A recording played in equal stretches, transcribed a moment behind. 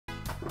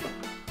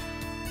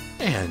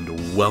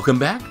And welcome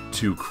back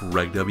to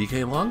Craig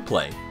WK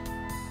Longplay.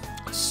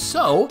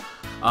 So,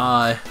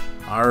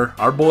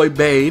 our boy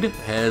Bade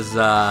has,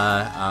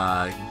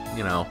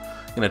 you know,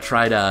 gonna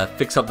try to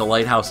fix up the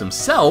lighthouse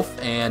himself,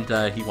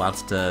 and he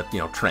wants to, you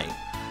know, train.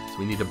 So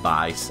we need to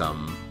buy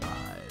some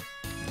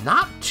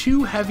not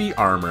too heavy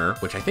armor,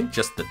 which I think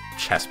just the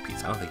chest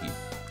piece. I don't think he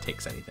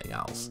takes anything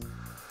else.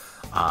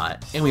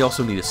 And we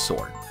also need a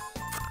sword.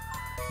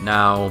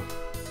 Now,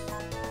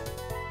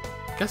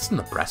 I guess in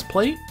the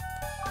breastplate.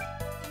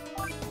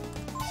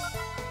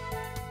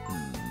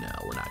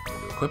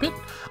 Equip it.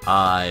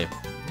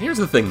 Here's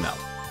the thing, though.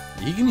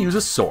 You can use a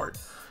sword,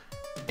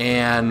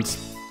 and this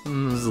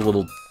is a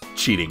little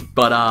cheating,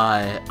 but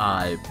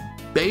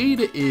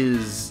Bade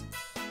is.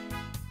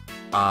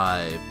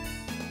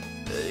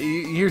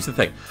 Here's the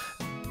thing.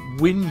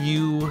 When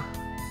you,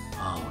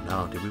 oh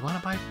no, did we want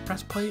to buy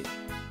breastplate?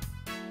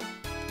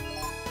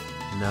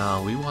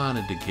 No, we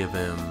wanted to give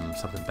him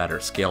something better.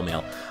 Scale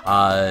mail.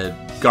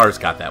 Gar's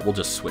got that. We'll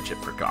just switch it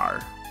for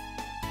Gar.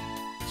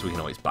 So we can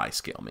always buy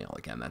scale mail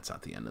again. That's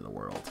not the end of the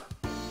world.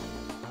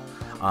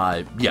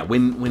 Yeah,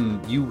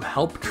 when you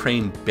help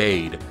train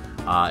Bade,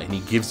 and he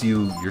gives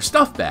you your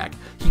stuff back,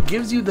 he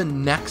gives you the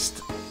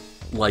next,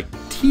 like,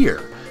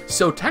 tier.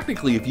 So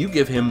technically, if you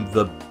give him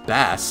the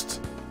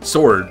best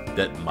sword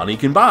that money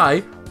can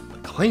buy, the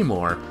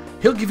Claymore,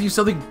 he'll give you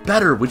something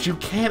better, which you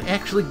can't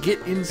actually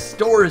get in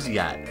stores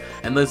yet.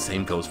 And the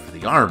same goes for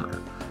the armor.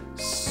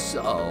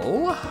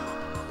 So,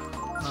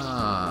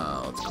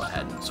 let's go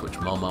ahead and switch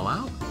Momo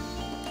out.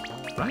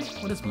 Right?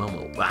 What is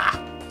Momo? Ah!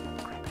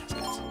 Great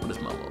baskets. What is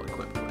Momo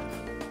equipped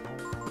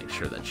with? Make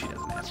sure that she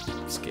doesn't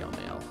have scale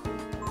mail.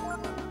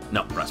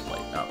 No,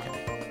 breastplate.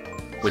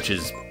 Okay. Which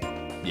is,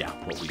 yeah,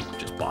 what we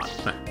just bought.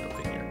 Go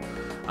figure.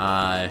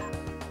 Yeah,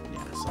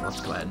 so let's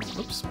go ahead and,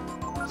 oops.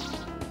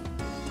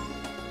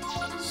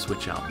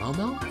 Switch out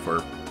Momo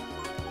for,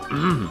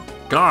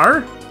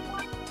 Gar!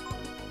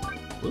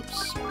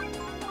 Oops.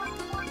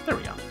 There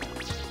we go.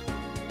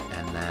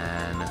 And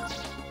then,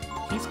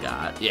 he's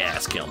got, yeah,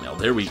 scale mail.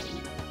 There we go.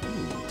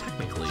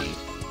 Technically,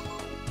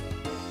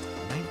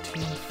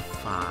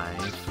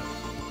 19.5,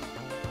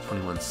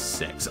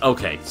 21.6.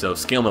 Okay, so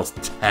scale mail's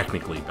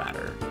technically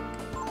better.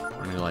 We're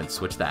gonna go ahead and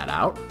switch that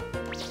out.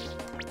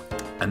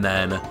 And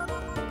then,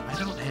 I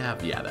don't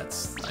have, yeah,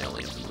 I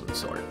only have the moon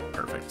sword.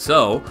 Perfect.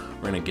 So,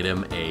 we're gonna get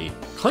him a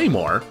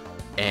Claymore,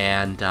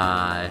 and,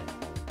 yeah,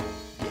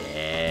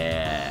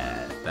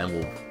 then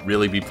we'll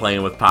really be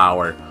playing with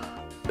power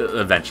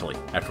eventually,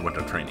 after we're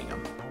done training him.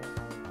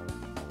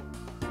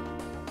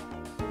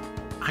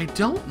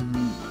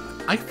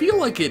 I feel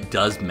like it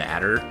does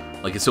matter.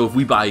 Like, so if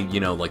we buy, you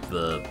know, like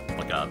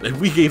if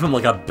we gave him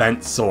like a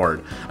bent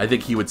sword, I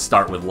think he would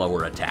start with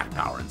lower attack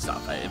power and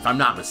stuff. If I'm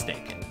not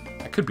mistaken.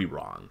 I could be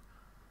wrong.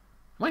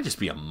 It might just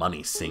be a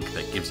money sink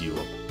that gives you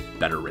a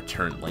better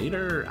return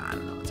later. I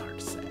don't know, it's hard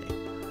to say.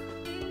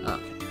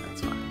 Okay,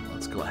 that's fine.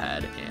 Let's go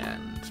ahead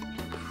and,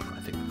 I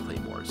think the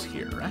Claymore's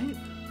here, right?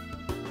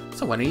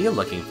 So what are you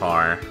looking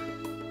for?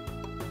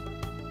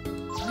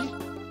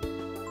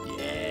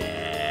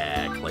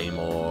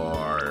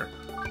 Claymore.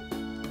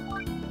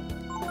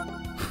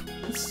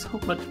 So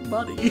much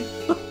money.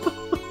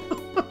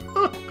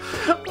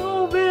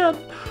 Oh man.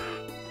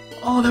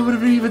 Oh, that would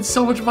have been even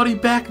so much money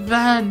back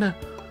then.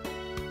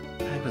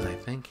 What was I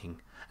thinking?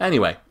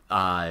 Anyway,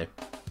 let's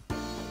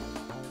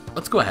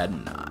go ahead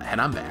and head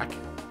on back.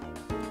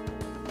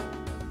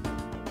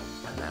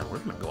 And then we're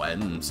gonna go ahead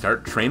and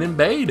start training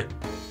Bade.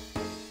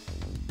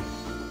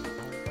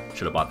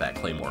 Should have bought that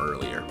Claymore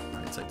earlier.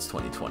 Hindsight's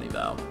 2020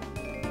 though.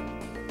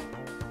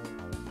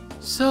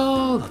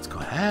 So, let's go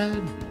ahead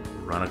and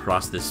run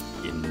across this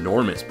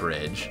enormous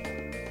bridge.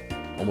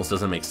 Almost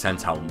doesn't make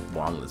sense how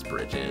long this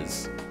bridge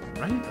is.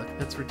 Right?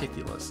 That's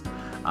ridiculous.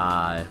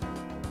 Head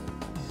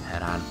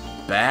on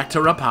back to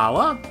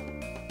Rapala.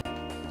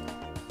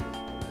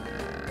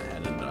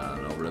 Heading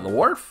on over to the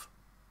wharf.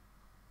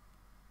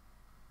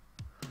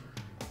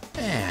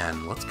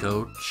 And let's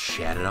go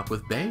chat it up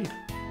with Bade.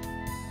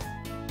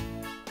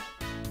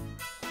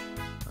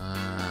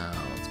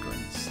 Let's go ahead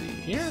and see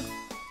here.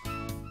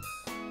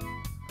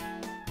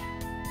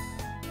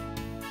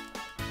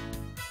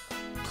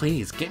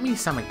 Please, get me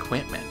some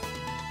equipment.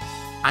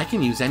 I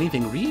can use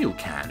anything Ryu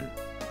can.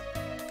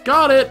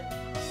 Got it!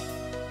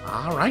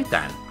 Alright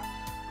then.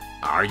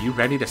 Are you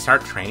ready to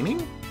start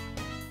training?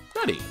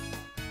 Ready.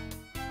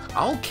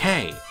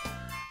 Okay.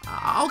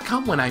 I'll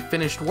come when I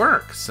finished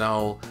work,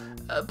 so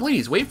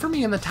please wait for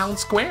me in the town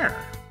square.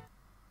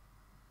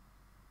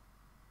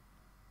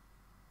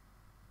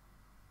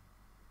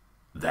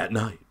 That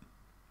night.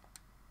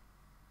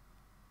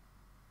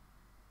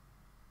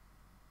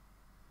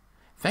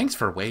 Thanks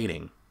for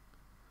waiting.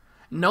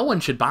 No one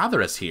should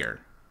bother us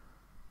here.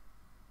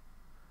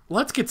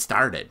 Let's get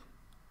started.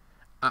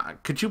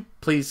 Could you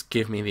please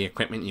give me the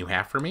equipment you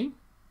have for me?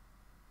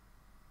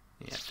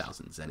 Yeah,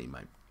 1,000 Zenny,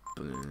 my...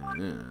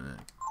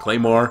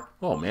 Claymore.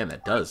 Oh man,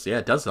 that does. Yeah,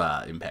 it does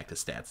impact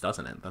his stats,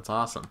 doesn't it? That's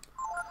awesome.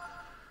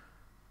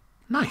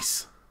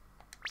 Nice.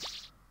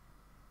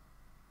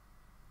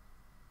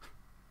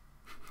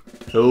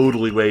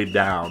 totally weighed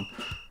down.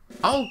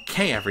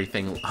 Okay,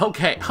 everything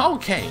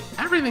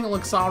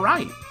looks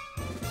alright.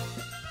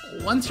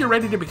 Once you're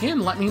ready to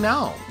begin, let me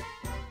know.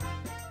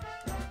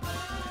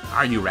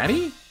 Are you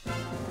ready?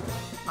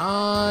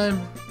 Member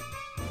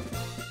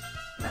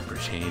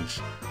change.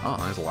 Oh,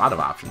 there's a lot of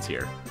options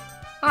here.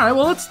 Alright,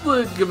 well, let's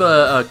give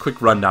a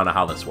quick rundown of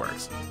how this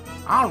works.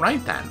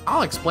 Alright then,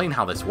 I'll explain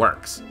how this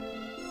works.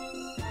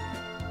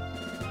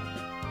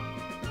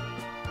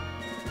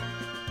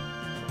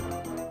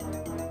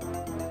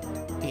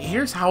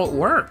 Here's how it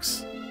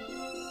works.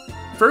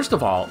 First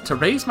of all, to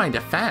raise my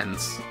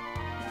defense,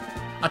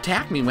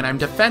 attack me when I'm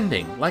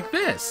defending, like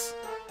this.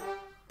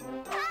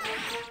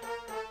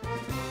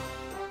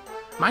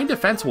 My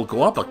defense will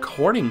go up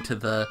according to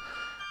the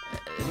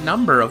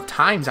number of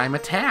times I'm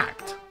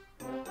attacked.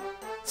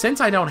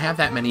 Since I don't have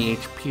that many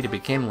HP to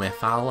begin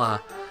with,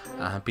 I'll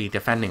be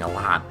defending a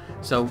lot.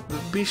 So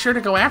be sure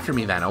to go after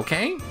me then,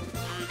 okay?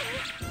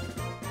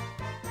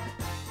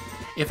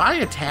 If I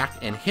attack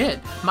and hit,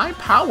 my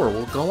power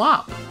will go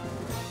up.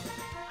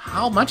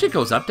 How much it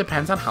goes up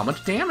depends on how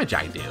much damage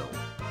I do.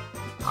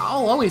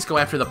 I'll always go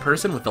after the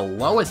person with the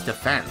lowest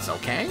defense,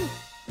 okay?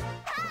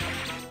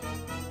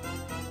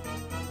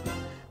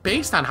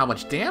 Based on how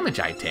much damage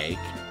I take,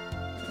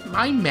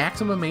 my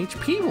maximum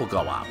HP will go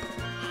up.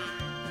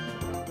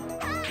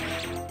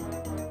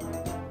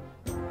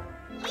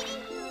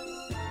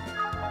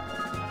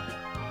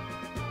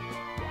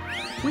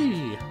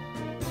 Whee!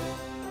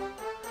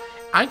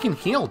 I can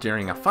heal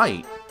during a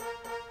fight,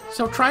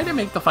 so try to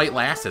make the fight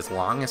last as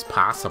long as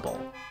possible.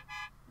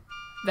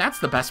 That's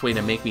the best way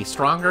to make me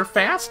stronger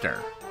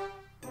faster.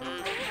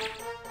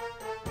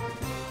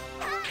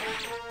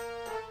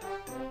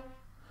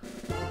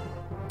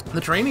 The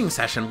training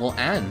session will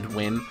end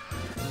when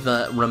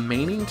the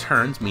remaining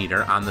turns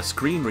meter on the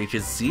screen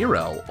reaches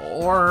 0,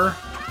 or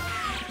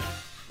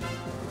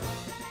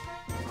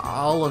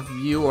all of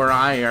you or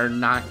I are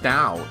knocked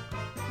out.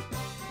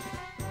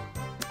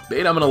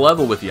 Bait, I'm gonna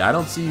level with you. I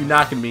don't see you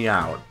knocking me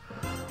out.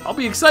 I'll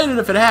be excited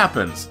if it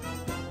happens,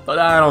 but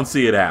I don't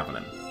see it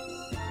happening.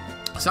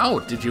 So,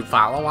 did you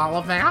follow all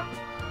of that?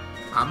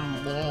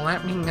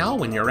 Let me know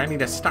when you're ready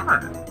to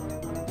start.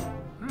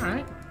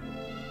 Alright.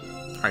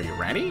 Are you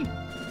ready?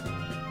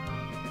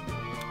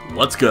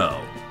 Let's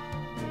go.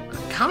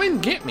 Come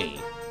and get me.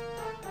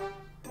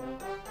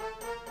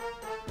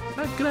 Is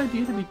that a good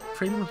idea to be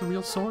training with a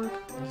real sword?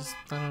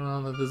 I don't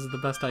know that this is the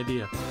best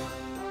idea.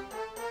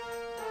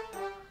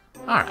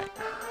 Alright.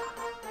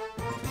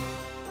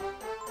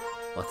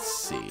 Let's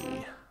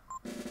see.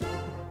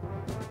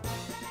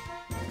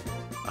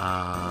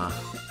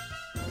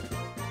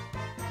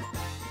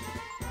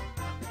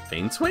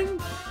 Feint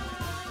swing?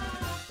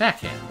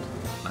 Backhand.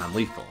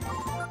 Non-lethal.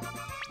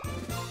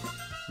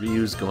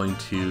 Ryu's going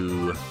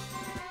to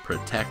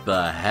protect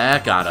the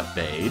heck out of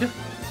Bade.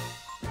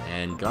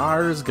 And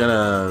Gar's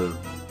gonna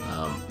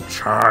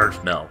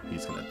charge. No,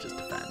 he's gonna just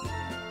defend.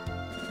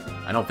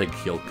 I don't think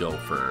he'll go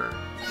for...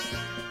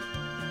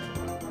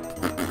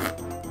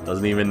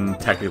 Doesn't even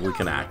technically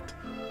connect.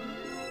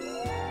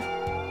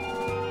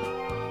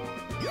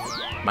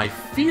 My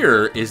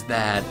fear is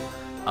that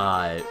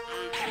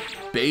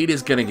Bade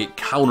is gonna get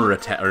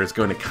counterattack, or is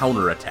going to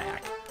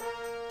counterattack,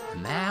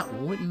 and that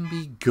wouldn't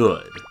be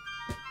good.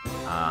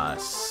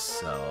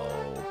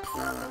 So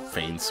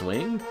feint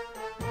swing.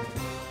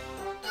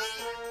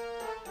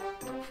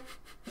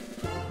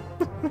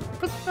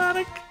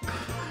 Pathetic.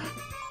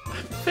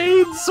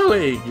 Feint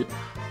swing.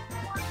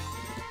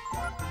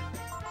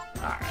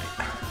 Alright.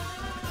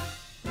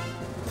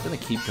 I'm gonna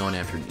keep going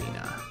after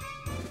Nina.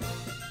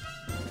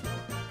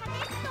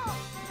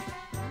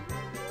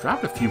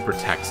 Dropped a few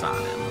protects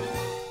on him.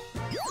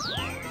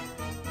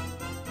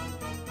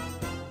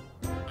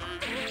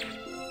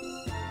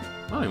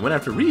 Oh, he went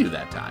after Ryu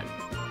that time.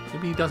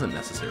 Maybe he doesn't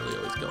necessarily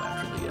always go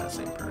after the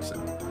same person.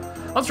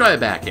 Let's try a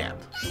backhand.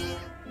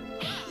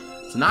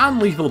 It's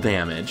non-lethal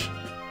damage.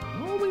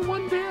 Only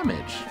 1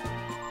 damage.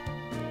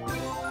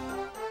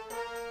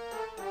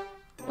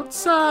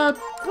 Let's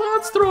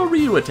throw a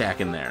Ryu attack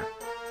in there.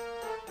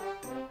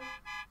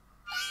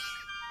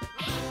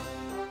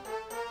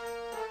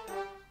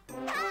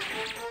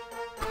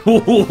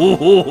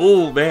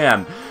 Oh,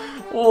 man.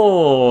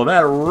 Oh,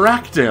 that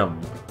wrecked him.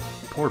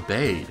 Poor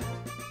Bade.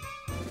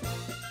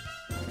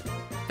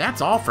 That's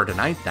all for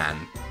tonight, then.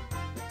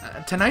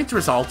 Tonight's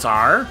results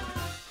are...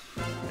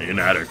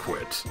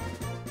 inadequate.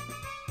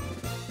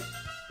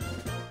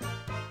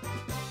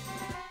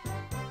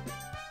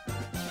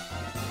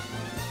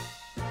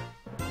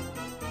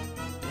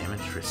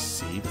 Damage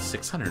received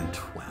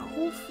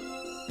 612?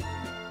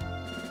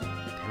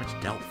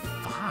 Damage dealt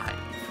 5.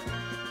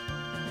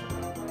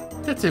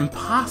 That's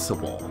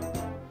impossible.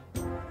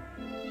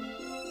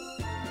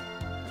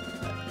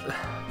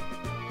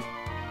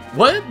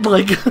 What?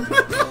 Like,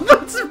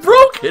 that's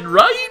broken,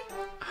 right?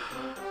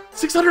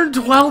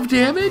 612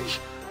 damage?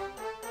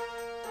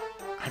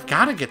 I've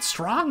got to get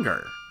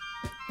stronger,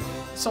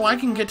 so I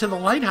can get to the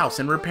lighthouse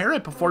and repair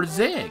it before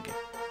Zig.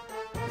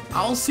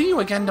 I'll see you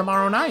again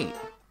tomorrow night.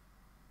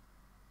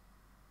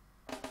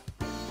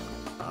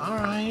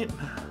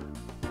 Alright.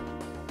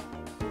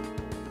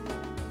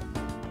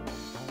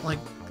 Like,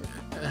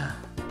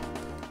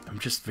 I'm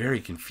just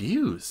very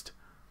confused.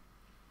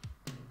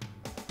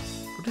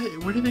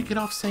 Where did they get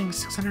off saying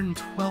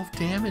 612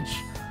 damage?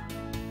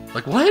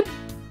 Like, what?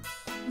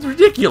 It's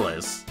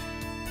ridiculous.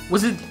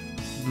 Was it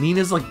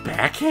Nina's, like,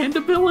 backhand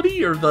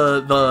ability? Or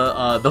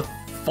the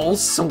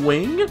false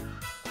swing?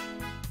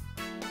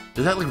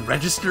 Does that, like,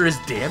 register as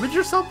damage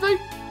or something?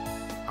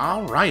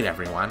 Alright,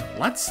 everyone.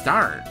 Let's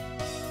start.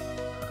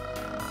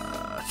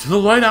 To the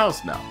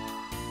lighthouse now.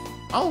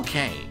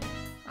 Okay.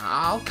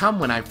 I'll come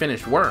when I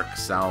finish work,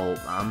 so,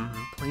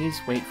 please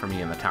wait for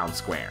me in the town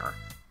square.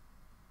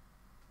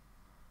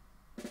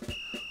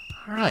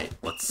 Alright,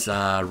 let's,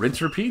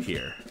 rinse repeat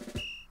here.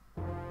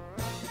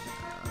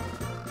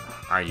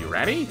 Are you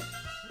ready?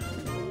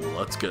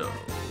 Let's go.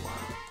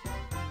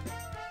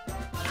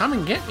 Come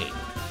and get me.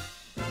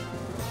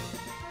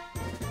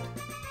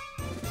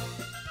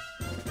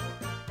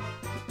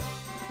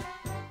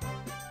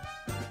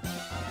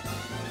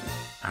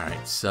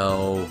 Alright,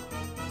 so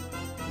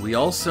we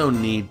also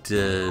need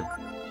to,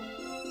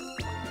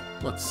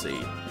 let's see.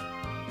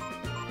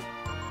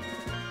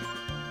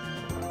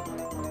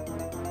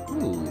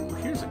 Ooh,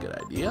 here's a good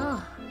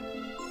idea.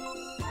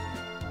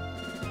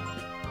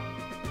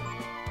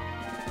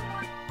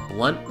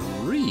 Blunt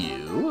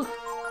Ryu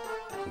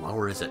and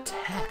lower his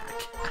attack.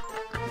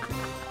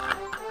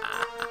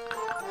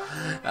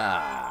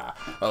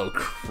 Oh,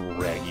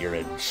 Craig, you're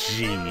a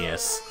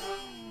genius.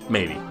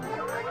 Maybe.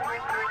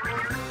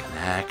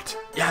 Connect.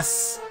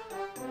 Yes!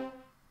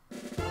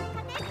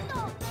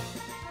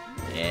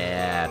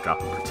 Yeah,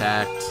 drop and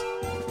protect.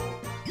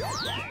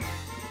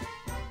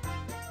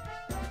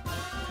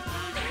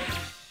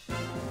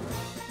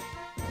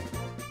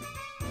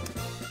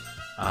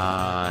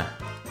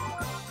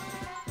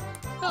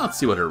 Let's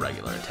see what her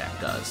regular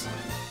attack does.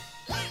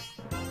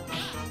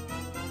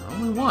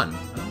 Only one.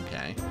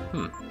 Okay.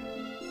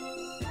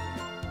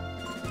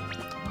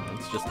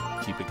 Let's just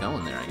keep it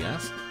going there, I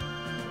guess.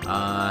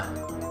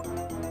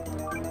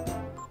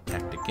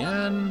 Attacked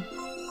again.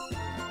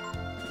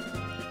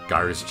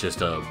 Gar's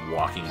just a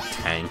walking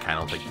tank. I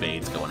don't think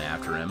Vade's going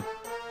after him.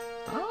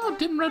 Oh,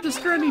 didn't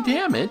register any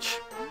damage.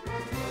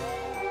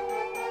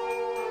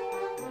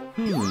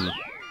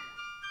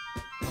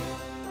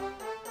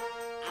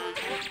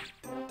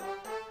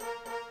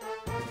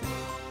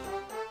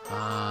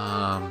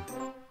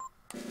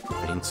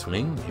 Faint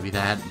swing? Maybe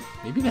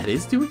that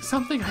is doing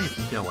something? I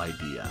have no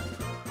idea.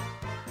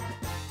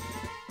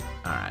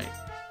 Alright.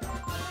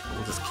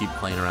 We'll just keep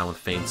playing around with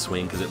faint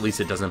swing, because at least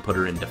it doesn't put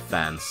her in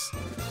defense.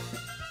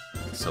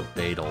 So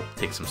Vade'll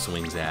take some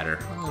swings at her.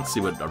 Well, let's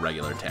see what a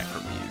regular attack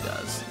from Ryu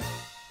does.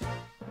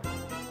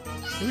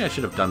 Maybe I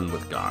should have done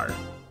with Gar.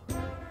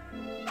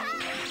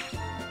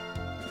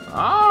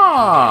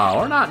 Oh,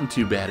 we're not in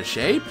too bad a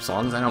shape, as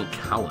long as I don't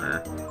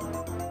counter.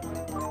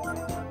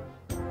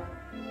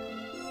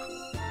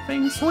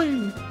 Faint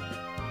swing.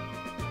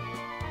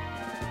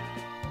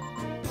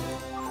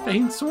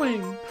 Faint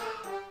swing.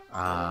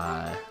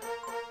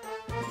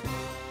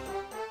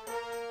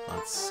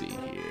 Let's see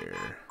here.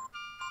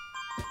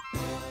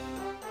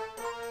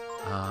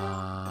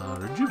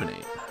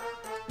 Rejuvenate.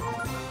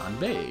 On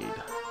Vade.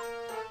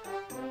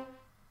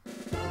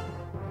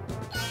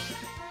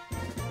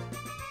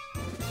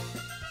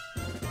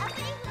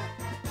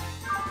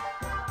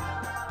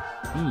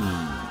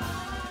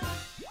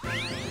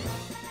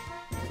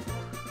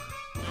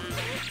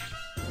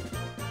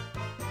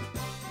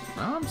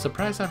 Well, I'm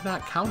surprised I've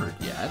not countered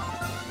yet.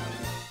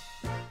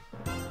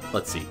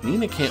 Let's see.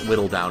 Nina can't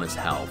whittle down his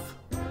health.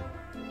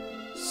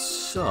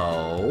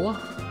 So...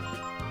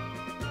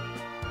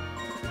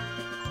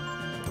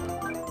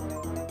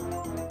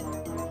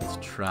 let's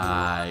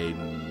try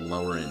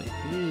lowering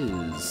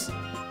his...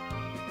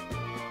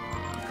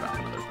 drop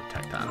another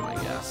protect on him, I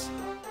guess.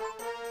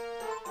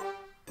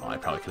 Oh, I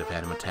probably could have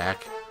had him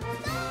attack.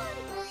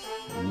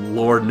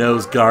 Lord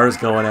knows Gar's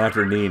going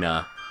after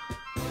Nina.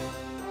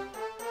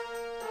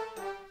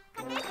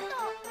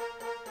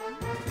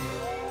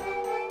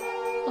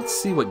 Let's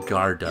see what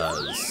Gar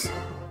does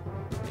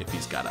if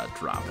he's got a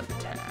drop and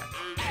attack.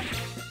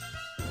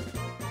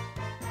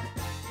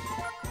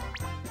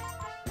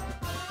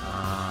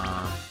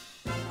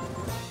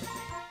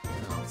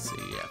 Let's see,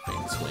 yeah,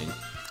 faint swing.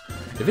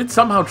 If it's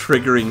somehow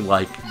triggering,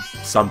 like,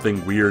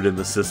 something weird in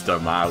the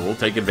system, we'll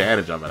take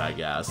advantage of it, I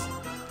guess.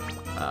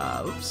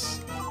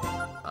 Oops.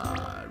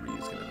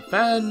 Ryu's gonna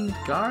defend.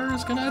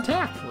 Gar's gonna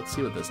attack. Let's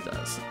see what this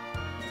does.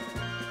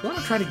 I want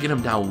to try to get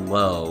him down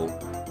low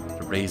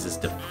to raise his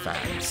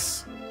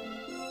defense.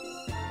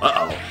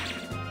 Uh-oh.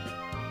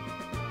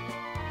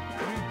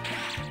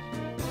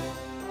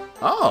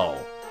 Oh!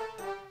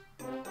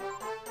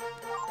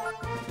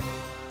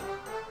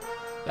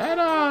 That,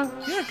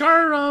 yeah,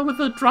 Gar, with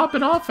a drop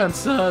in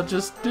offense,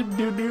 just didn't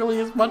do nearly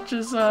as much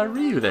as,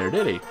 Ryu there,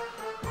 did he? So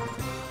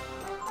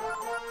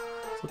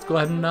let's go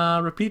ahead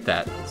and, repeat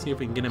that. See if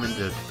we can get him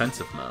into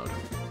defensive mode.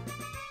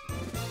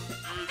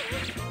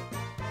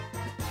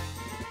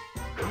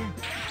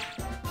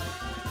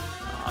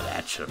 Oh,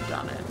 that should have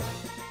done it.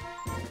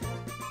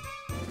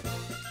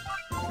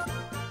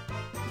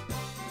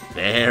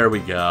 There we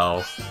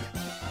go.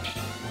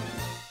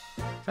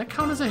 Does that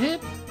count as a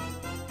hit?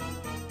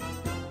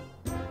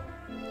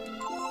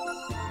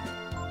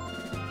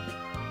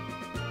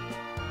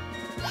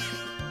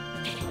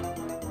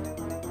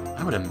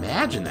 I would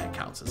imagine that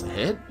counts as a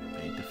hit.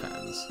 Big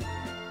defense.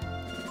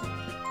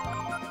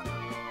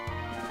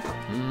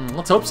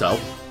 Let's hope so.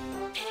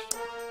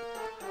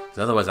 Because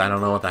otherwise, I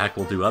don't know what the heck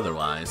we'll do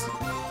otherwise.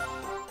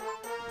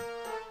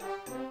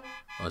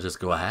 I'll just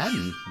go ahead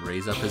and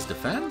raise up his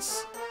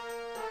defense.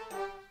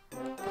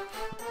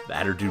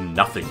 That or do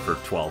nothing for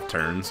 12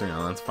 turns. You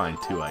know, that's fine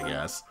too, I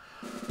guess.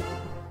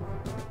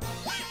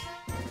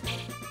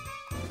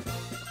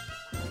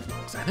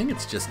 So I think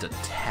it's just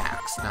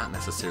attacks, not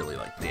necessarily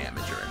like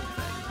damage or anything.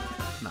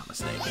 If I'm not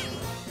mistaken.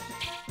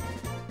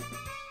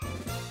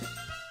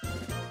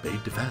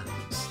 Big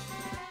defense.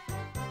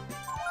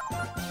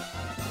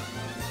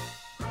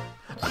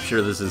 I'm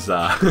sure this is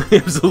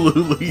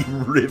absolutely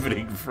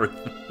riveting for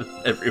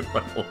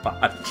everyone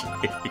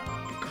watching.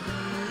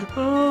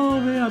 Oh,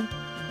 man.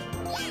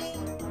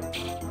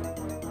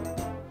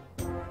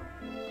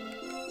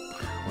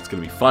 What's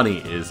going to be funny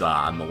is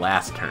on the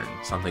last turn,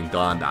 something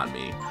dawned on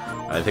me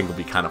that I think will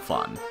be kind of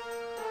fun.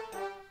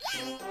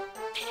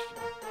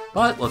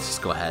 But let's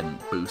just go ahead and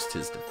boost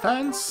his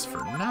defense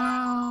for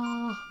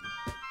now.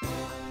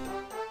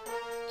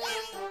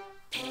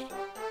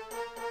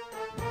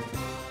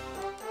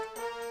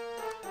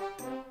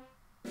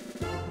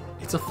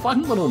 It's a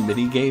fun little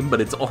mini game, but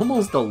it's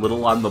almost a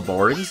little on the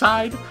boring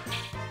side.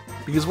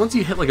 Because once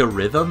you hit like a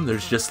rhythm,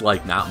 there's just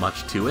like not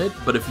much to it.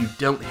 But if you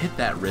don't hit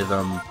that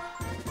rhythm,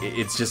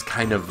 it's just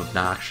kind of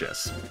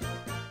obnoxious.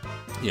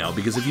 You know,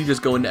 because if you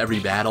just go into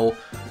every battle,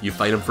 you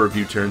fight him for a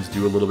few turns,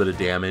 do a little bit of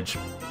damage.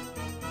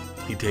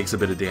 He takes a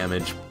bit of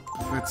damage.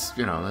 That's,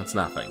 you know, that's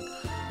nothing.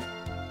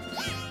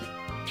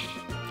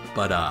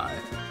 But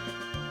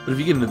if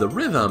you get into the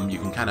rhythm, you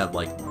can kind of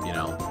like, you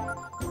know,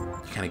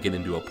 kind of get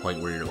into a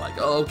point where you're like,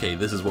 oh, okay,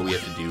 this is what we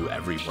have to do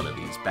every one of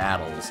these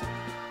battles.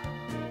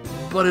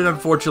 But it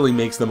unfortunately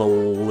makes them a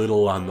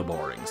little on the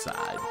boring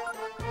side.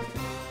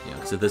 You know,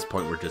 because at this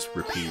point we're just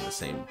repeating the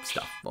same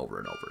stuff over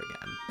and over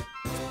again.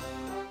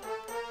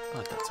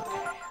 But that's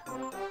okay.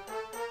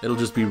 It'll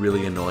just be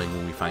really annoying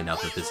when we find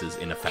out that this is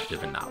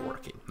ineffective and not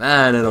working.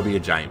 And it'll be a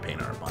giant pain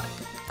in our butt.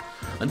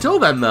 Until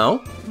then,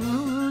 though,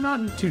 we're not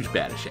in too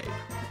bad a shape.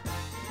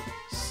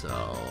 So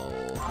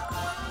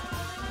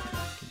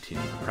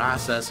continue the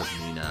process of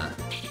Nina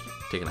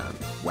taking a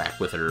whack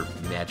with her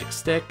magic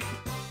stick.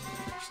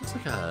 Which looks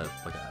like a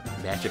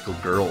magical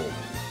girl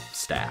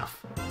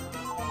staff.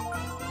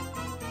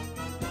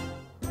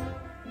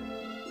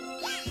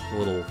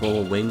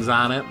 Little wings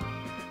on it.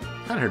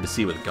 Kind of hard to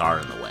see with Gar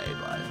in the way,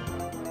 but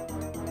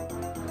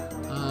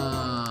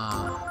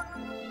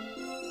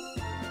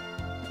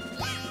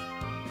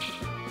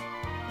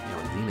yeah,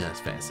 with Nina as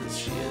fast as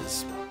she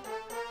is,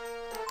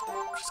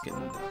 just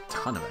getting a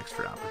ton of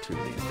extra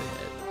opportunities to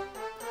hit.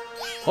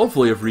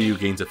 Hopefully, if Ryu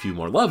gains a few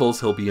more levels,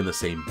 he'll be in the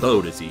same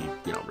boat as he,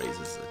 you know, raises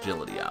his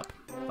agility up.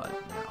 But,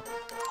 you know,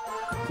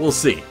 we'll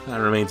see. That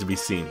remains to be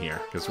seen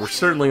here, because we're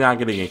certainly not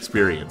getting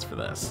experience for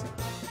this.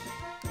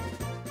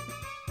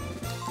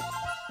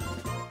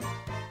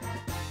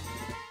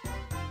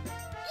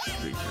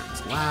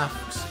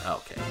 Left.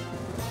 Okay.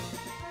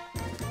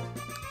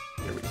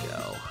 Here we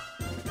go.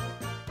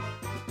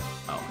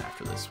 Oh,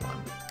 after this one.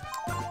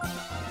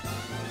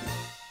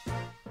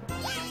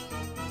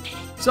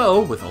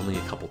 So, with only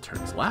a couple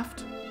turns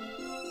left,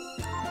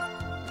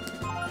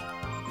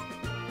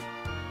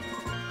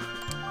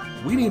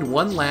 we need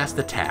one last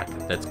attack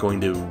that's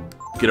going to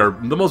get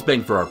the most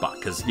bang for our buck,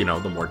 because, you know,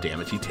 the more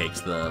damage he takes,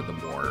 the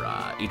more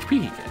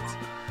HP he gets.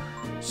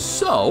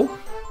 So,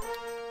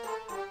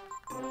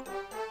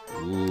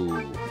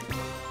 ooh.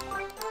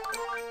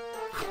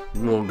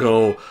 We'll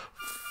go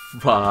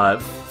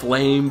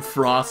Flame,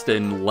 Frost,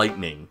 and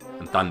Lightning,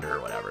 and Thunder,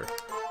 or whatever.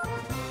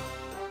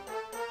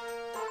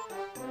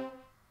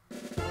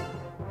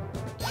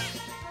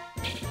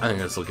 I think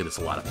this will get us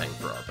a lot of bang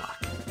for our buck.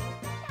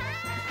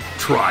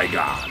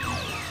 Trigon!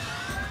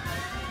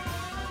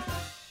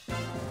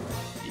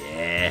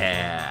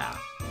 Yeah!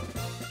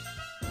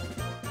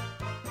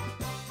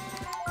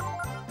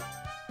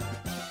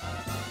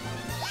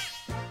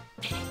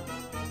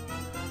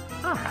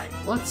 Alright,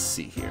 let's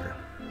see here.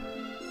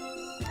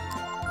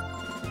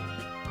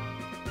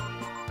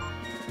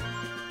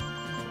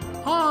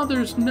 Oh,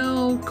 there's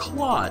no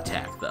claw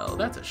attack, though.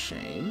 That's a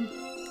shame.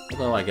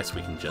 Although, I guess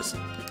we can just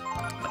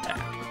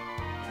attack.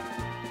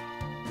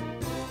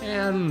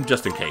 And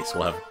just in case,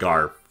 we'll have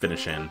Gar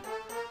finish in.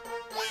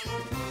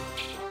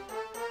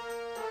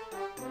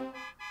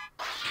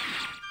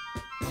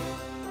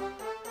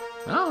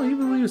 Oh,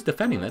 even when he was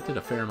defending, that did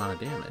a fair amount of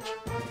damage.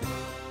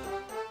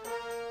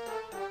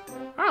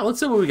 Alright, let's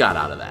see what we got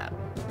out of that.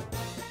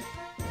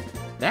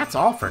 That's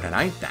all for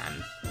tonight,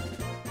 then.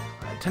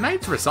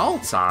 Tonight's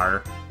results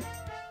are...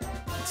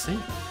 Let's see.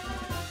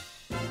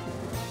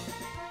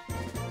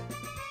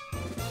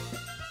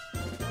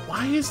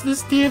 Why is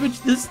this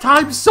damage this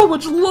time so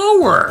much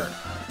lower?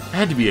 It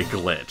had to be a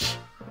glitch.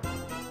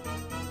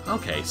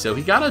 Okay, so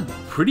he got a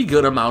pretty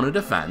good amount of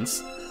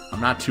defense.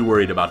 I'm not too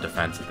worried about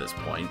defense at this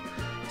point.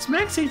 His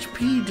max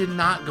HP did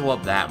not go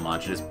up that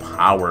much. His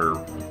power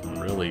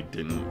really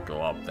didn't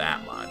go up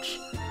that much.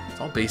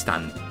 It's all based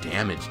on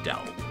damage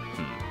dealt.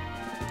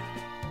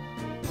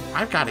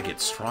 I've got to get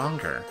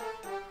stronger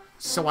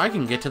so I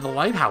can get to the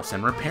lighthouse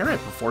and repair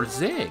it before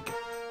Zig.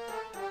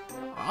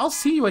 I'll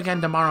see you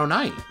again tomorrow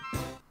night.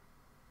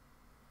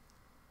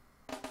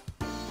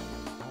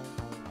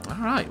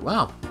 Alright,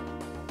 well.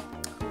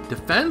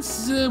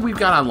 Defense, we've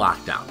got on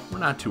lockdown. We're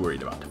not too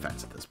worried about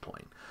defense at this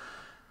point.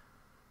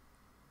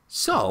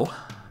 So,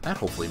 that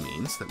hopefully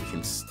means that we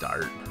can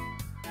start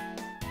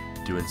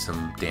doing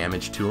some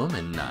damage to him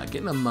and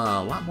getting him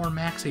a lot more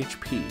max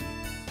HP.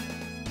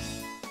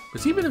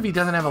 Because even if he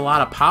doesn't have a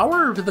lot of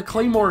power, the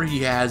claymore he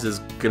has is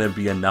going to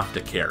be enough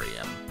to carry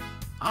him.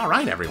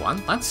 Alright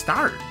everyone, let's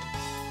start.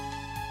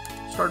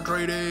 Start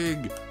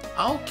trading.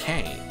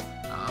 Okay,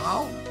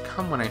 I'll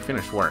come when I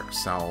finish work,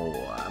 so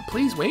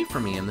please wait for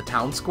me in the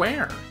town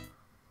square.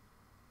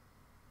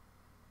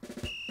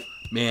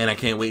 Man, I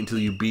can't wait until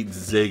you beat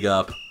Zig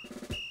up.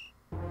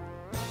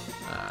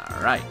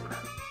 Alright,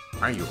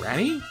 are you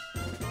ready?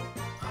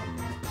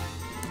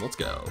 Let's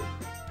go.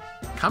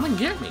 Come and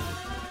get me.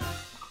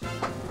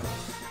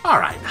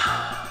 Alright.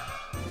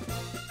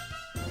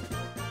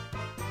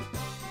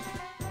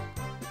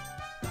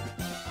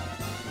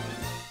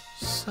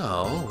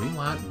 So, we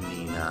want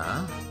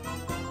Nina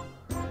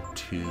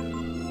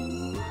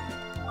to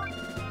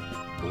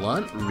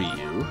blunt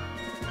Ryu.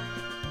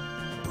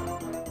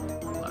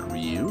 Blunt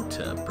Ryu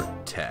to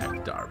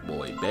protect our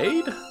boy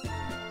Bade.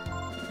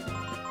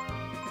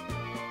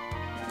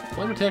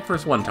 Flame attack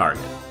first one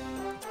target.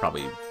 It's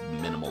probably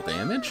minimal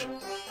damage.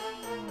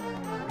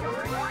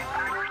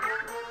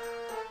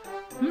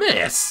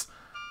 Miss!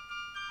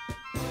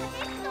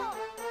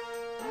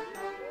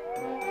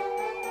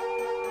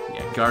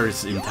 Yeah,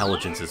 Gar's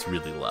intelligence is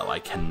really low. I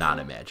cannot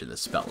imagine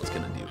this spell is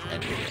going to do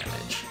any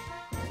damage.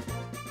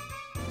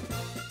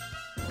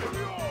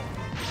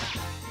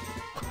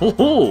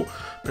 Oh,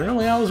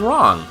 apparently I was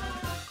wrong.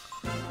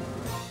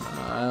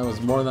 That was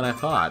more than I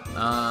thought.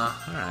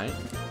 Alright.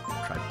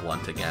 Try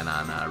Blunt again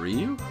on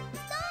Ryu.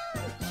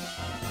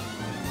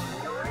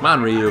 Come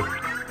on, Ryu.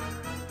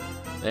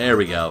 There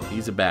we go.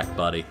 He's a back,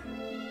 buddy.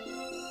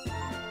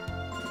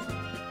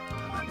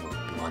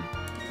 Blunt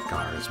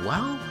Gar as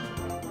well.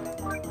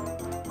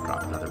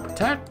 Drop another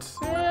protect,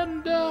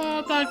 and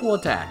that will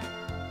attack.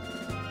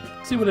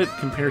 See what it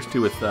compares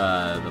to with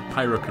the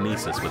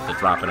pyrokinesis with the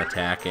drop and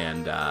attack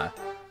and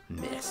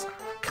miss.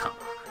 Come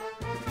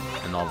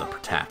on. And all the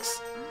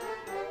protects.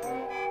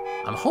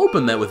 I'm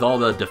hoping that with all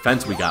the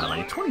defense we got, I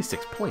mean,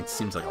 26 points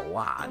seems like a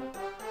lot.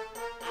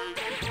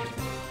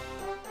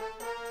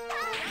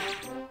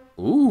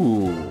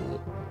 Ooh.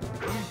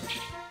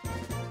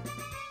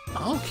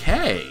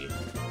 Okay.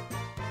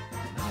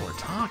 Now we're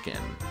talking.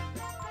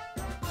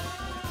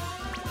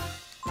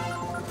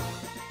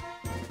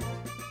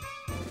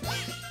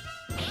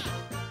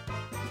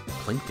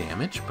 Blink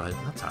damage, but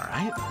that's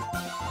alright.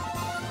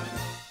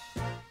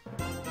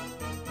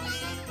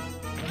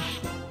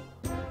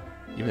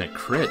 Even a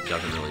crit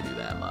doesn't really do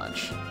that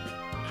much.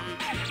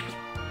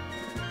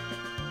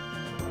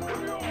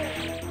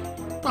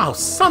 Oh,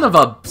 son of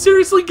a...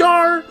 Seriously,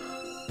 Gar?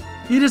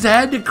 He just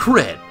had to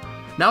crit.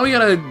 Now we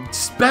gotta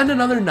spend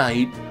another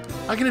night.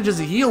 I could've just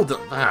healed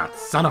him. Ah,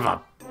 son of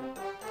a...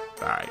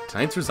 Alright,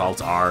 tonight's results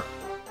are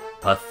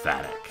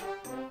pathetic.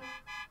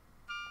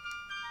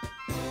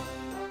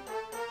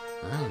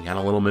 You got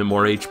a little bit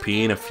more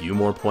HP and a few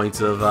more points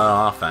of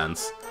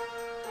offense.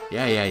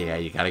 Yeah,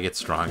 you gotta get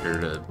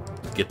stronger to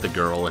get the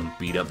girl and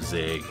beat up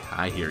Zig.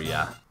 I hear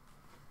ya.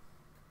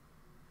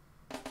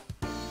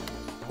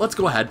 Let's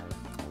go ahead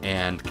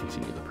and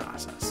continue the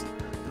process.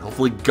 And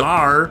hopefully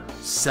Gar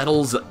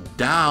settles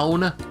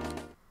down.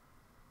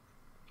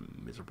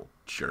 Miserable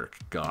jerk,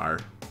 Gar.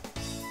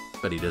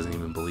 But he doesn't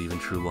even believe in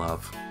true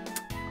love.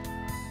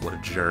 What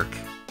a jerk.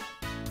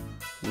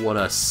 What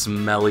a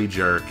smelly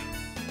jerk.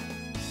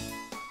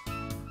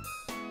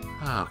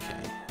 Okay.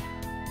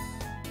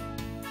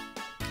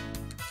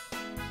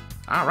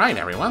 Alright,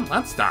 everyone,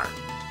 let's start.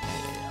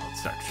 Yeah, let's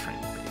start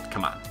training, babe.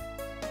 Come on.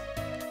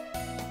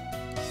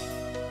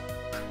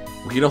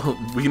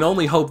 We can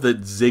only hope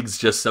that Zig's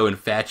just so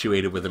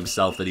infatuated with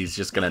himself that he's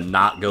just gonna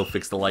not go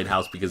fix the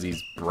lighthouse because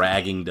he's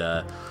bragging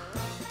to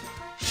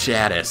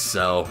Shadis.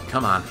 So,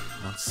 come on.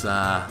 Let's go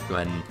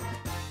ahead and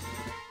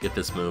get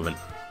this moving.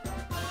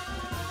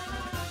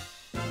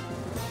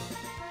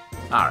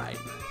 Alright.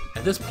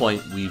 At this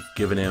point, we've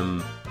given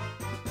him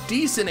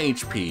decent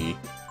HP,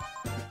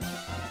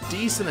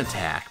 decent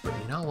attack, but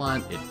you know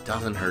what? It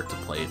doesn't hurt to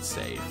play it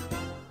safe.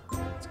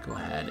 Let's go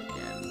ahead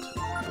and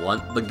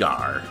blunt the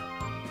Gar,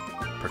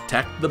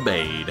 protect the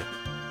Bade,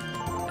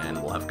 and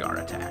we'll have Gar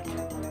attack.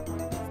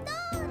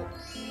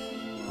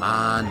 Come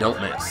on, don't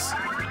miss.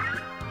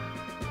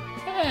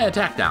 Yeah,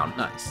 attack down.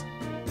 Nice.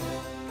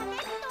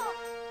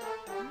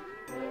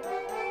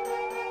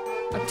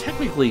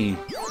 Technically...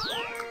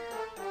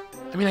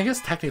 I mean, I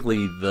guess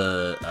technically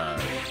the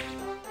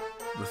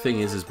the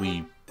thing is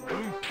we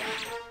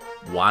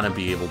want to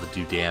be able to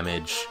do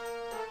damage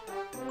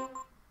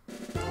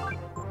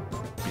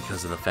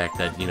because of the fact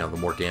that, you know, the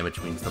more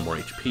damage means the more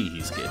HP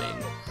he's getting.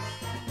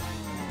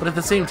 But at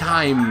the same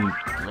time,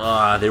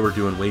 they were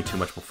doing way too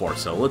much before,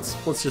 so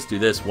let's just do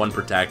this. 1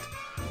 protect,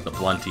 the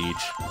blunt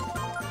each.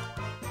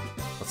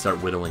 Let's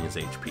start whittling his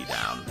HP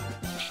down.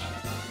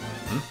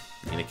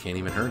 And it can't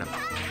even hurt him.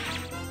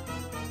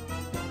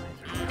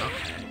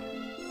 Okay.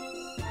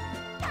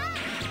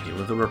 Deal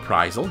with the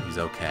reprisal, he's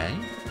okay.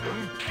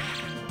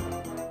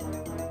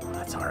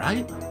 That's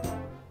alright.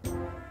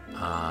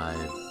 I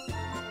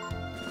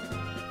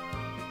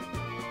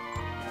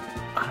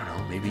don't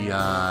know, maybe,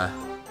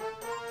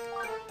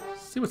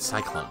 see what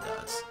Cyclone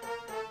does.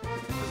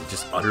 Does it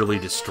just utterly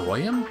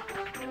destroy him?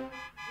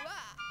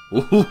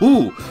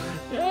 Ooh,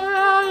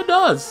 yeah, it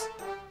does.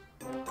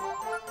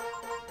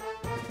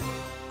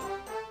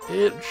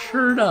 It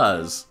sure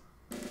does.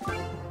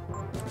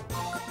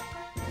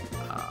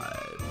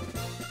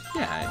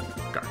 Yeah,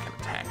 Gar can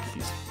attack.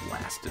 He's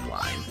last in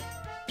line.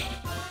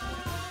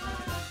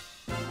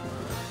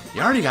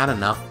 You already got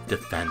enough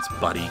defense,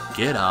 buddy.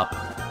 Get up.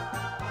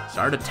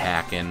 Start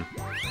attacking.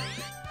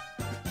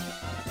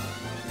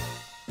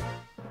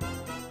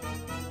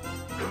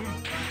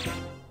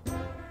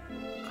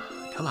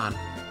 Come on.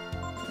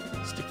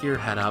 Stick your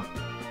head up.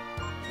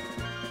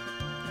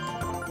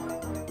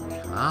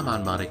 Come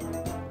on, buddy.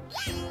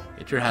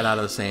 Get your head out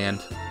of the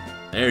sand.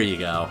 There you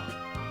go.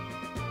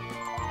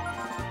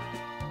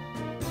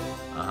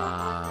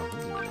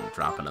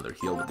 Drop another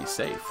heal to be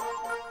safe.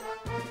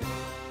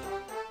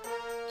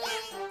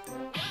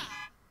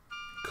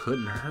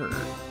 Couldn't hurt.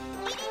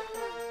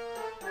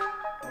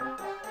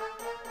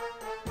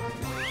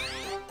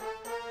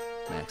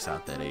 Max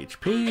out that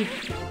HP.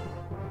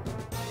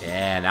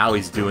 Yeah, now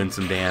he's doing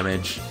some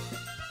damage.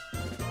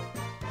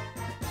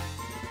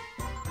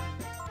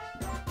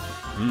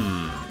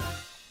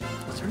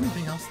 Is there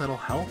anything else that'll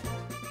help?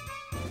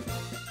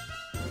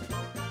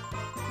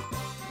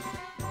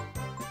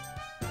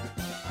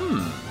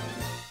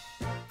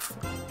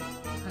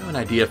 I have an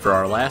idea for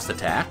our last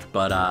attack,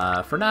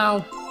 but for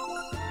now,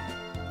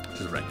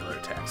 just regular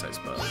attacks, I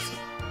suppose.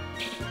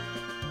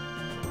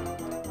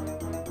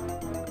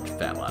 Which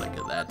fat lot of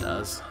good that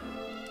does.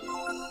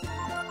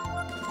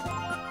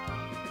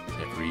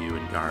 If Ryu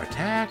and Gar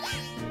attack.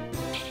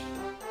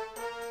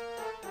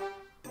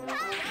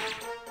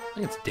 I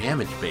think it's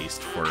damage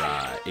based for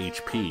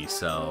HP,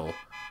 so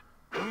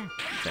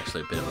it's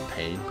actually a bit of a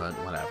pain, but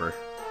whatever.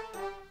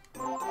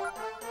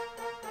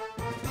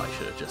 Probably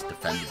should have just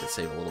defended to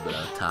save a little bit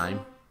of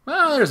time.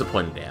 Well, there's a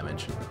point of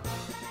damage.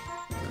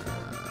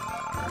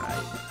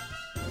 Alright.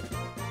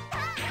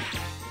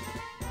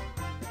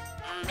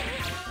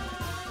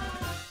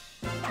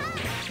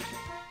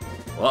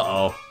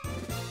 Uh-oh.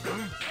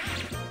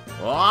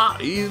 Oh,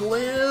 he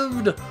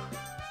lived!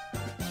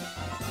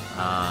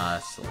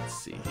 So let's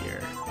see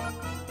here.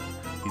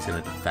 He's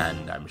gonna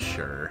defend, I'm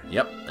sure.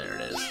 Yep, there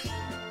it is.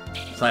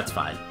 So that's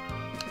fine.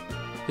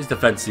 His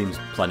defense seems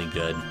plenty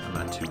good. I'm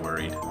not too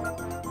worried.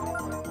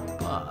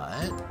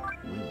 But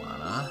we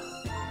wanna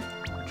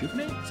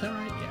rejuvenate, is that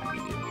right? Yeah,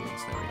 medium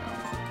wounds, there we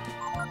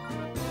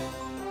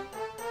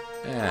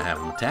go. And have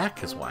him attack,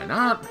 because why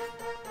not?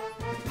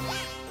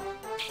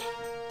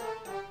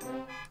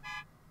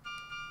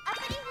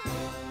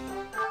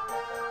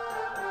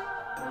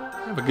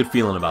 I have a good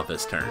feeling about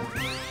this turn.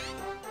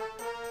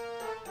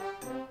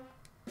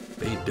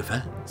 Bait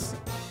defense.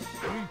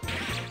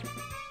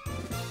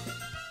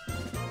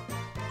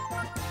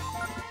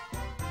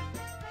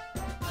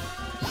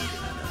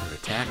 Another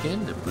attack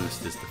in to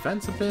boost his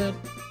defense a bit.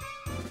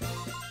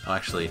 Oh,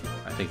 actually,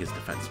 I think his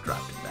defense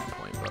dropped at that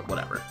point, but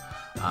whatever.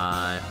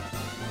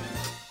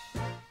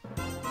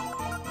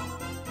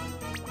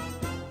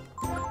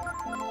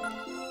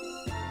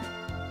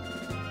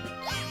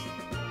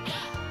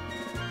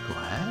 Go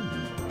ahead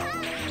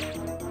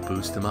and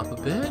boost him up a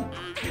bit.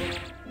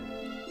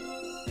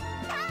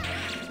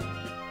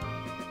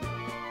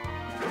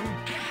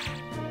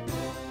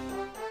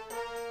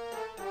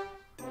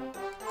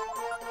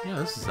 Yeah,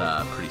 this is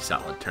a pretty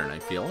solid turn, I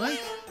feel like.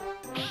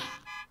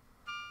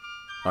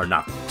 Or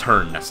not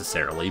turn,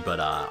 necessarily, but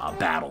a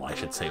battle, I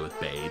should say, with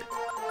Bade.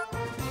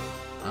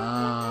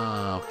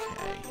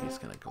 Okay, he's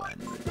gonna go ahead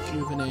and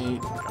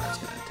rejuvenate. Gar's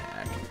gonna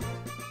attack.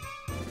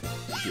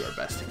 Do our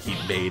best to keep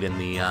Bade in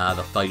the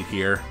fight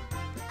here.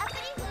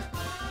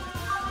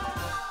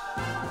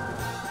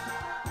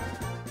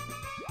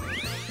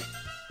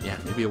 Yeah,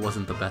 maybe it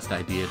wasn't the best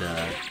idea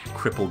to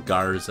cripple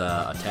Gar's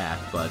attack,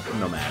 but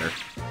no matter.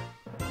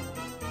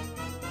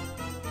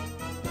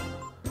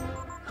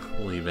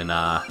 We'll even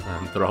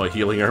throw a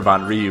healing herb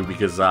on Ryu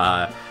because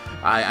I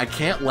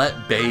can't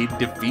let Bade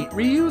defeat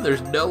Ryu.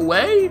 There's no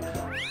way.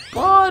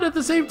 But at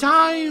the same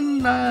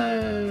time,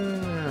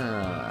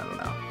 I don't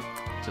know.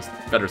 Just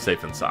better safe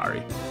than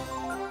sorry.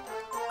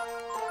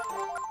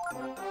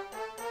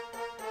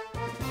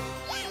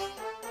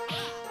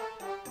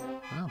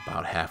 Well,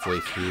 about halfway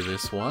through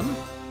this one.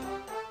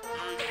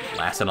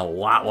 Lasting a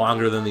lot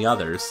longer than the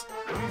others.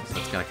 So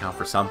that's gotta count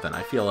for something.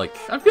 I feel like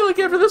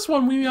after this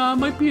one we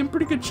might be in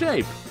pretty good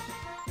shape.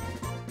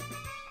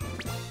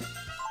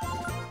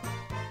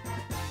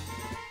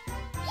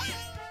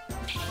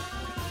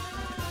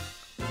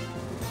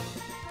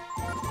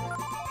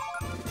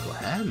 Go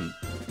ahead and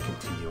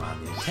continue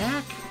on the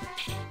attack.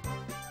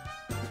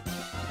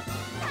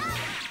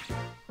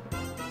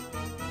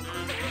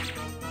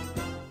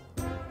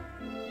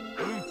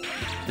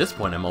 At this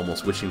point, I'm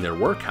almost wishing there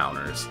were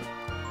counters.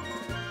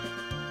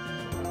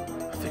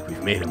 I think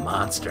we've made a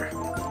monster.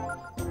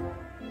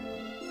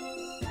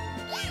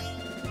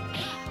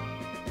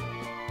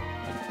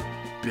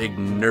 A big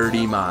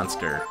nerdy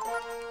monster.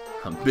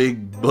 A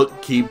big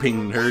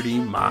bookkeeping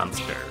nerdy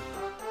monster.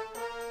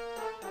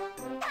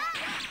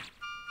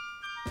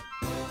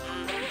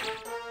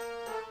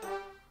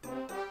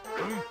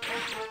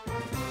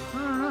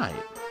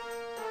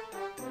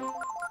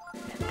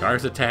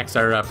 Gar's attacks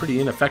are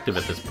pretty ineffective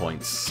at this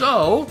point,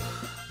 so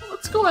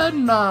let's go ahead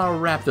and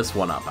wrap this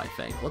one up, I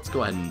think. Let's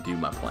go ahead and do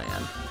my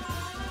plan.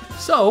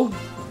 So,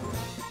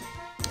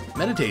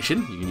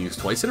 meditation, you can use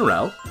twice in a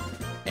row,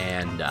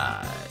 and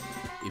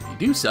if you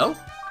do so,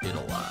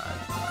 it'll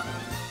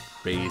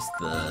raise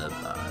the,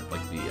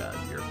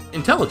 your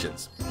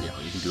intelligence. You know,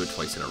 you can do it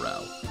twice in a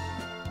row.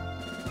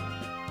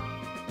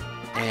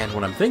 And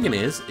what I'm thinking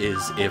is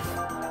if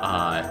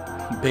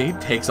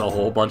Bade takes a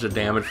whole bunch of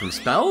damage from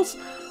spells,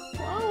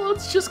 well,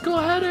 let's just go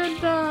ahead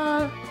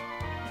and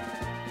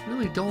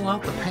really dole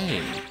out the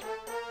pain.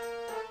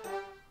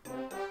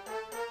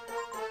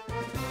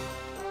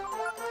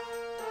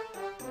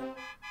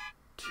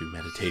 Two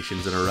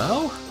meditations in a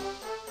row.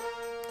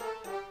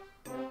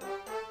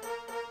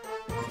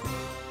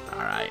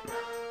 Alright.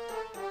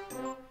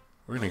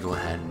 We're gonna go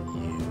ahead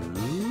and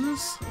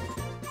use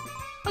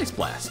Ice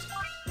Blast,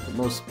 the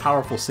most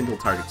powerful single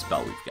target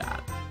spell we've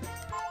got.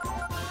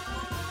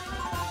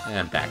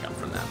 And back up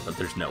from them, but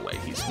there's no way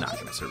he's not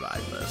going to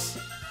survive this.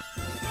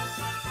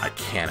 I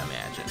can't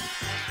imagine.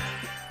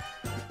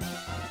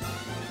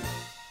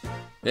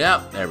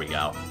 Yep, there we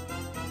go.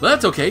 But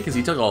that's okay, because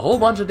he took a whole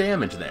bunch of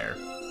damage there.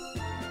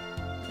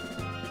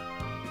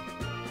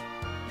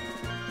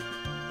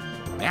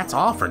 That's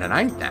all for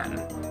tonight, then.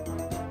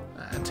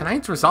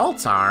 Tonight's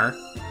results are...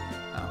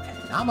 Okay,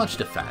 not much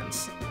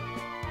defense.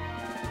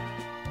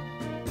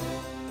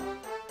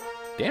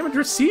 Damage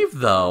received,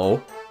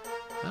 though.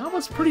 That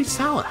was pretty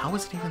solid. How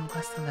was it even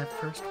less than that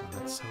first one?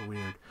 That's so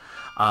weird.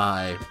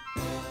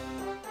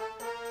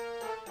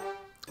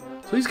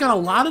 So he's got a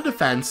lot of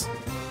defense,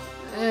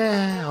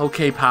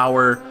 okay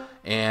power,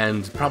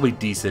 and probably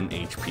decent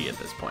HP at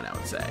this point, I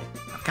would say.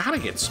 I've got to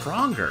get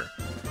stronger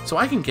so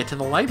I can get to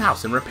the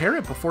lighthouse and repair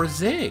it before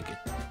Zig.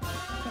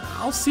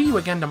 I'll see you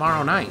again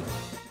tomorrow night.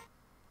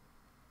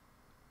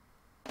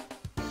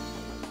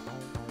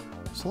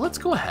 So let's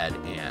go ahead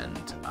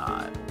and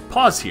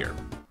pause here.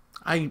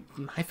 I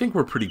think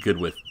we're pretty good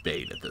with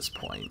Bade at this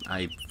point.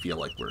 I feel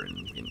like we're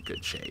in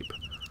good shape.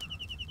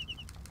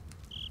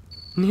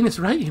 Nina's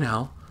right, you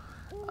know.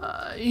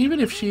 Even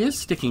if she is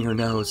sticking her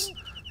nose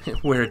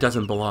where it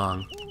doesn't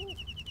belong.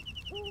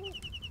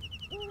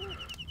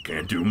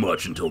 Can't do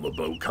much until the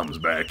boat comes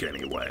back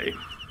anyway.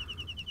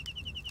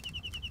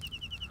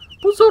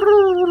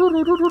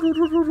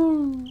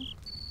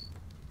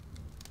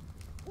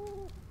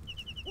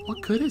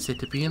 What good is it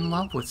to be in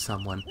love with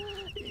someone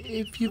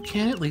if you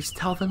can't at least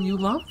tell them you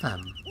love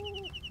them?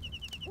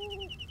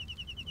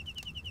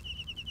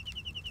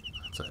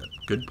 That's a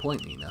good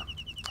point, Nina.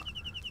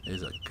 It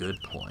is a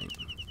good point.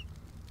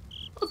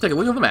 Let's take a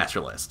look at the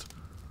master list.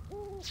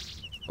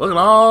 Look at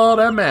all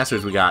them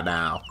masters we got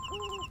now.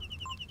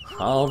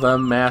 All the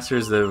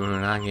masters that we're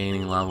not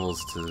gaining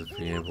levels to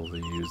be able to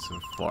use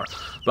them for.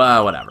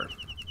 But whatever.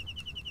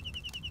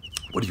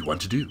 What do you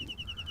want to do?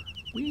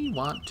 We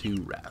want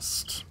to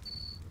rest.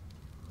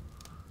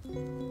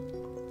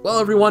 Well,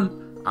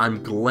 everyone,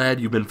 I'm glad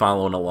you've been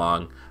following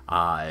along.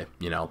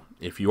 You know,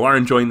 if you are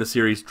enjoying the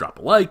series, drop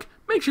a like.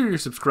 Make sure you're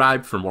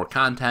subscribed for more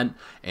content,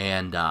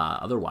 and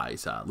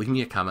otherwise, leave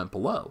me a comment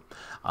below.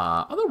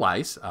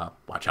 Otherwise,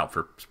 watch out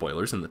for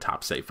spoilers in the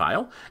top save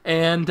file.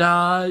 And,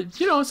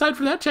 you know, aside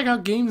from that, check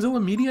out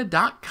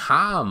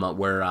GameZillaMedia.com,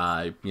 where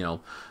I, you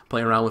know,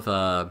 play around with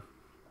all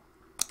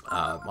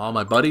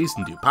my buddies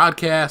and do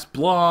podcasts,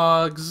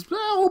 blogs, a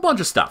whole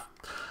bunch of stuff.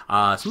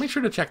 So make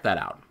sure to check that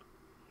out.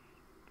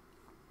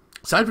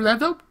 Aside from that,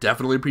 though,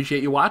 definitely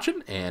appreciate you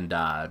watching, and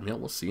you know,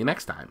 we'll see you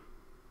next time.